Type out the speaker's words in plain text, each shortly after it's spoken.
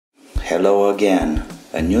Hello again,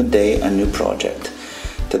 a new day, a new project.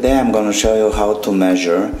 Today I'm going to show you how to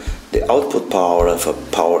measure the output power of a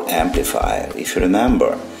power amplifier. If you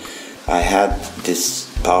remember, I had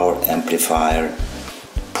this power amplifier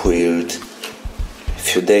built a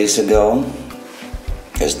few days ago.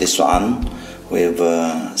 There's this one with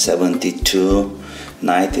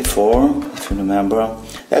 7294, if you remember.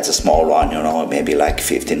 That's a small one, you know, maybe like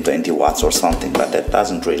 15-20 watts or something, but that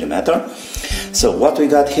doesn't really matter. So what we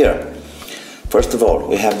got here? First of all,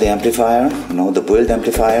 we have the amplifier, you know, the build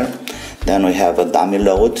amplifier. Then we have a dummy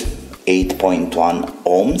load, 8.1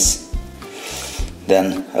 ohms.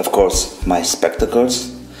 Then, of course, my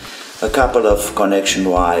spectacles, a couple of connection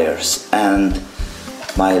wires, and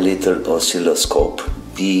my little oscilloscope,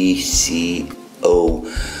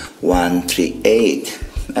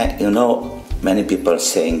 dso138. You know, many people are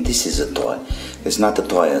saying this is a toy. It's not a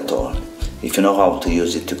toy at all. If you know how to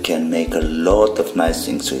use it, you can make a lot of nice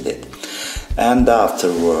things with it. And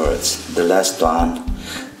afterwards, the last one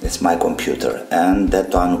is my computer, and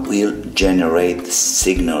that one will generate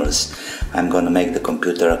signals. I'm going to make the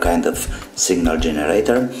computer a kind of signal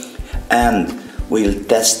generator, and we'll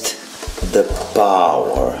test the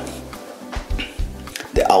power,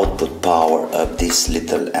 the output power of this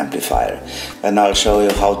little amplifier. And I'll show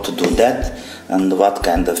you how to do that and what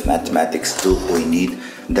kind of mathematics do we need.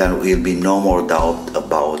 There will be no more doubt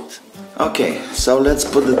about. Okay, so let's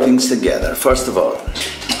put the things together. First of all,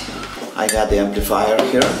 I got the amplifier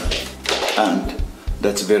here, and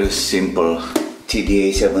that's very simple.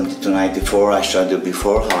 TDA7294, I showed you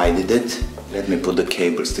before how I did it. Let me put the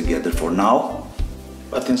cables together for now.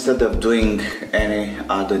 But instead of doing any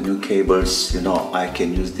other new cables, you know, I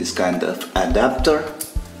can use this kind of adapter.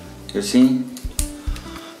 You see?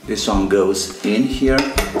 This one goes in here.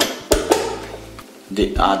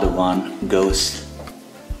 The other one goes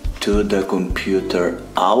to the computer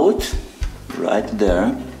out, right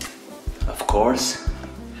there. Of course,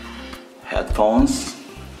 headphones.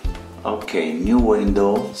 Okay, new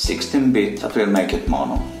window, 16-bit, that will make it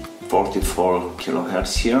mono. 44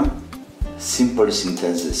 kilohertz here. Simple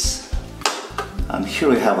synthesis. And here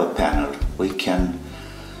we have a panel. We can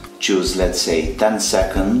choose, let's say, 10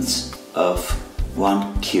 seconds of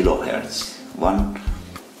 1 kilohertz.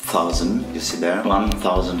 1000, you see there?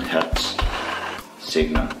 1000 hertz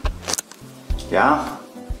signal. Yeah?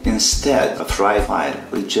 Instead of write file,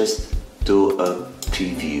 we just do a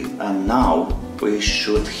preview. And now we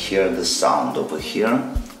should hear the sound over here.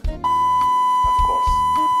 Of course.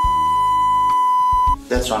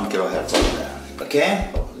 That's 1 kilohertz over there. Okay?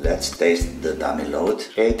 Let's taste the dummy load.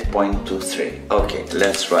 8.23. Okay,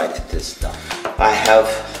 let's write this down. I have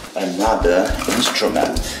another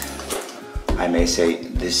instrument. I may say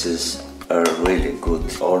this is a really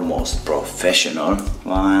good, almost professional.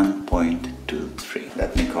 1.23.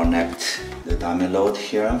 Let me connect the dummy load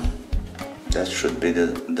here. That should be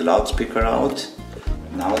the loudspeaker out.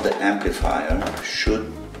 Now the amplifier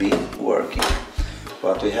should be working.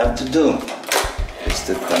 What we have to do is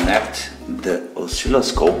to connect the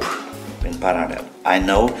oscilloscope in parallel. I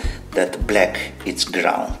know that black is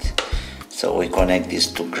ground, so we connect this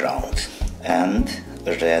to ground, and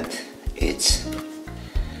red it's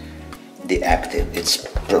the active, it's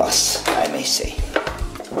plus, I may say.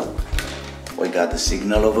 We got the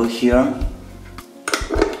signal over here.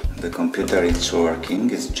 The computer is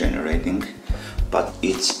working, it's generating, but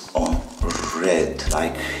it's on red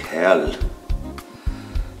like hell.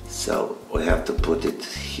 So we have to put it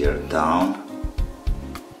here down.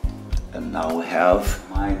 And now we have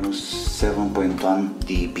minus 7.1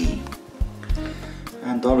 dB.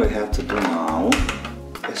 And all we have to do now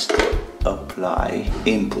is to apply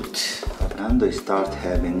input. And we start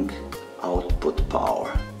having output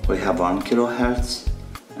power. We have 1 kilohertz.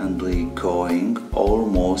 And we're going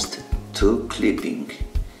almost to clipping.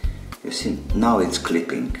 You see, now it's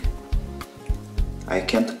clipping. I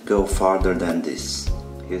can't go farther than this.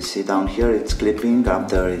 You see down here it's clipping, up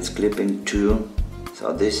there it's clipping too.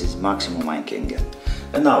 So this is maximum I can get.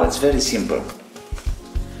 And now it's very simple.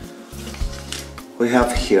 We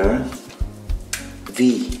have here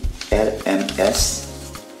VRMS,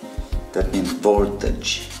 that means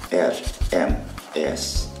voltage,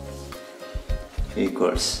 RMS,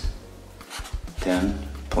 equals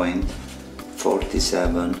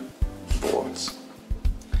 10.47 volts.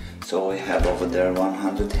 So we have over there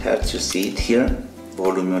 100 hertz, you see it here,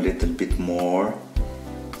 volume a little bit more.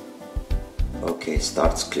 Okay,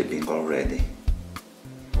 starts clipping already.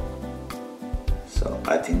 So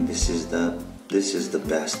I think this is the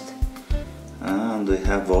best. And we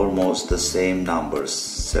have almost the same numbers,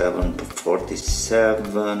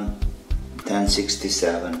 747,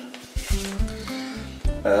 1067.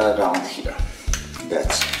 around here.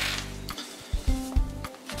 That's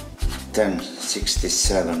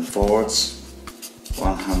 1067 volts,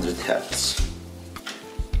 100 hertz,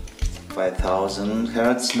 5000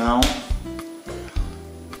 hertz now.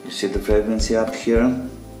 You see the frequency up here,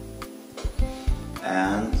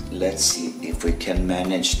 and let's see if we can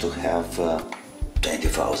manage to have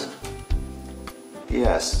 20,000.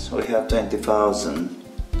 Yes, we have 20,000.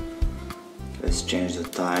 Let's change the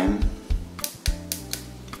time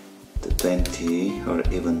to 20 or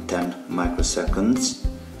even 10 microseconds.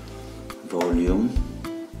 Volume,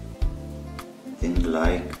 thing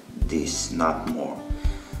like this, not more.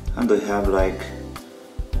 And we have like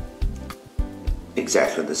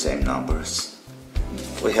exactly the same numbers.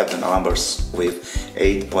 We have the numbers with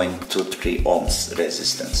 8.23 ohms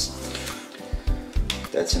resistance.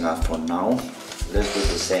 That's enough for now. Let's do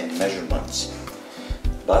the same measurements,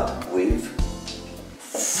 but with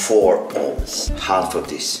 4 ohms, half of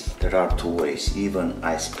this. There are two ways. Even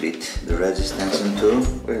I split the resistance in two.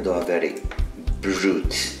 We'll do a very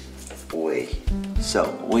brute way.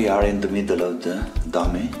 So we are in the middle of the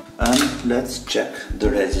dummy, and let's check the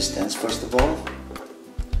resistance first of all.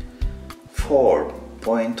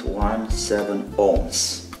 4.17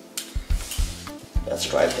 ohms.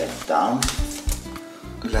 Let's write that down.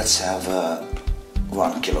 Let's have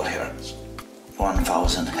 1 kilohertz,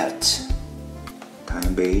 1000 hertz.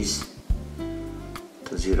 Time base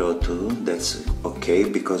to 02. That's okay,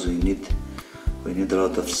 because we need a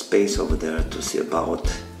lot of space over there to see about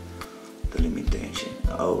the limitation.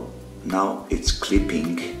 Oh, now it's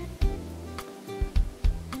clipping.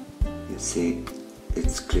 You see,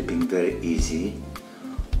 it's clipping very easy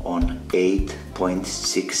on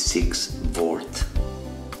 8.66 volt.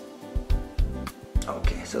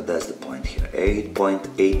 Okay, so that's the point here.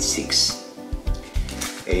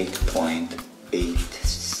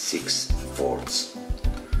 8.86 volts.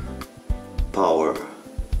 Power.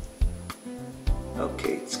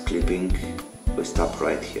 Okay, it's clipping. We stop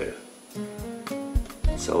right here.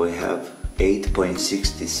 So we have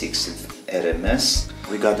 8.66 RMS.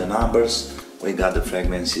 We got the numbers, we got the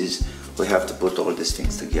frequencies. We have to put all these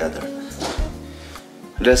things together.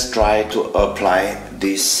 Let's try to apply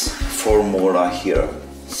this formula here.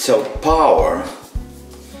 So power,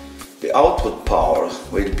 the output power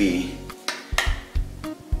will be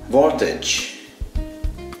voltage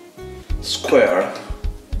square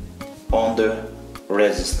on the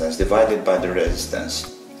resistance divided by the resistance.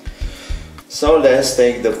 So let's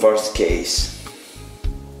take the first case.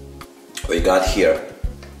 We got here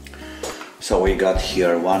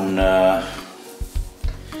one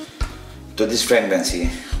to this frequency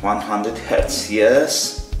 100 hertz.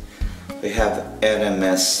 Yes, we have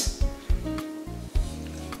RMS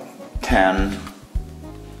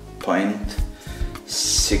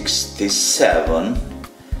 10.67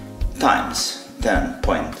 times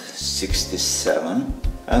 10.67,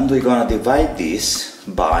 and we're gonna divide this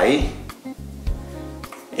by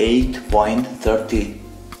 8.32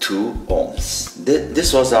 ohms.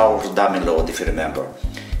 This was our dummy load, if you remember,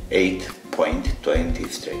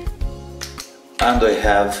 8.23. And we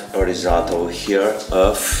have a result over here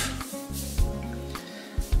of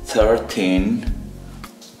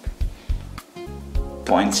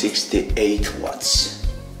 13.68 watts.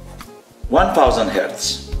 1000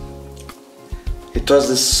 hertz. It was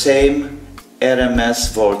the same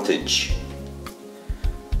RMS voltage.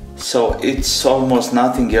 So it's almost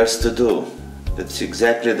nothing else to do. It's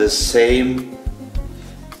exactly the same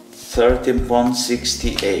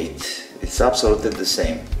 13.68. It's absolutely the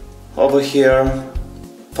same. Over here,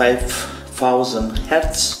 5000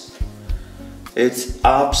 hertz. It's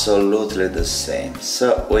absolutely the same.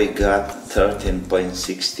 So we got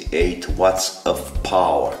 13.68 watts of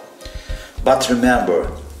power. But remember,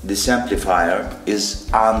 this amplifier is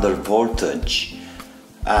under voltage,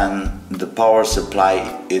 and the power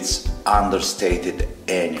supply is understated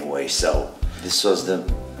anyway, so this was the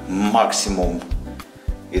maximum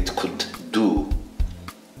it could do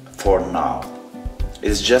for now.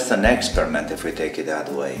 It's just an experiment if we take it that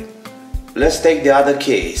way. Let's take the other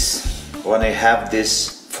case when I have this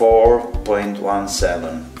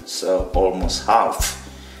 4.17, so almost half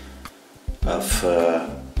of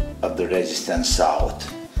the resistance out.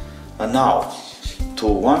 And now to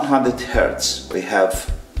 100 hertz we have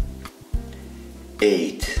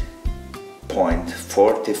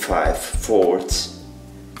 8.45 volts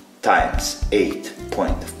times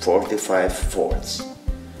 8.45 volts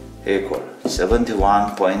equal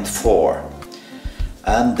 71.4,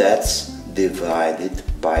 and that's divided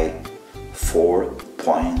by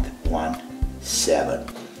 4.17.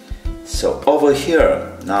 So over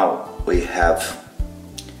here now we have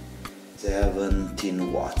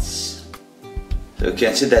 17 watts. So you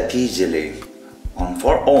can see that easily on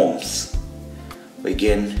 4 ohms we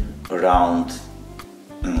gain around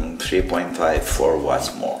 3.54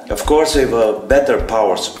 watts more. Of course, with a better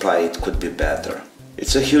power supply it could be better.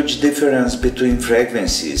 It's a huge difference between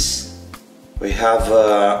frequencies. We have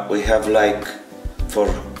like for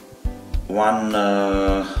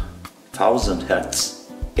 1000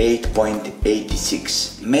 Hertz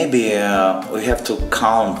 8.86. Maybe we have to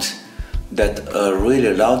count that a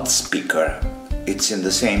really loud speaker, it's in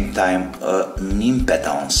the same time an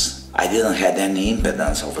impedance. I didn't have any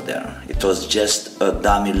impedance over there. It was just a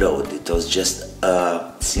dummy load. It was just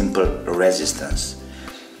a simple resistance.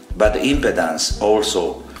 But the impedance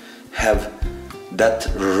also have that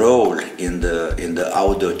role in the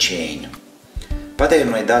audio chain. But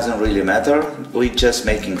anyway, it doesn't really matter. We're just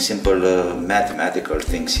making simple mathematical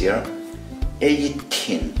things here.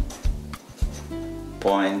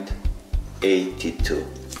 18.82.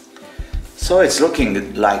 So it's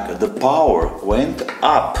looking like the power went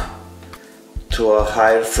up to a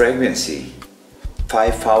higher frequency,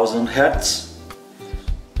 5000 Hertz.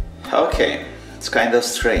 Okay, it's kind of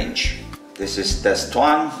strange. This is test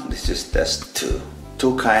 1, this is test 2.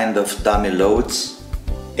 Two kind of dummy loads,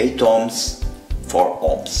 8 ohms, 4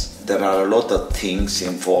 ohms. There are a lot of things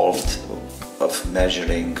involved of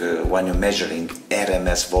measuring, when you're measuring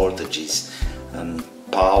RMS voltages and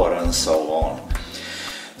power and so on.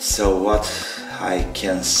 So what I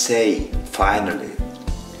can say finally,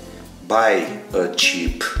 buy a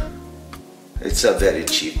cheap, it's a very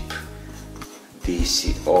cheap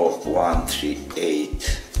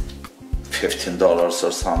dso138, $15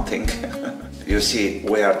 or something. You see,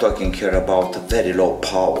 we are talking here about very low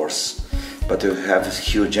powers, but we have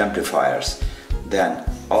huge amplifiers. Then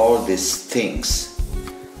all these things,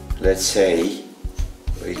 let's say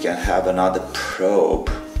we can have another probe,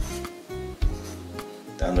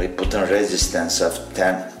 then we put a resistance of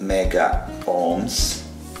 10 mega ohms,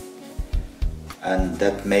 and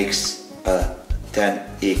that makes a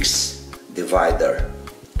 10x divider.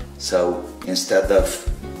 So instead of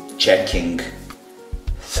checking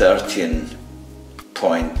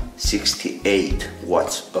 13.68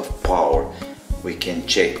 watts of power, we can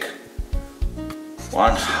check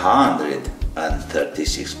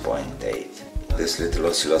 136.8. This little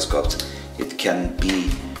oscilloscope, it can be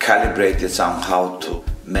calibrated somehow to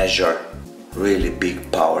measure really big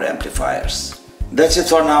power amplifiers. That's it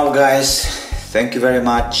for now, guys. Thank you very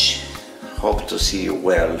much. Hope to see you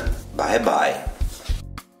well. Bye bye.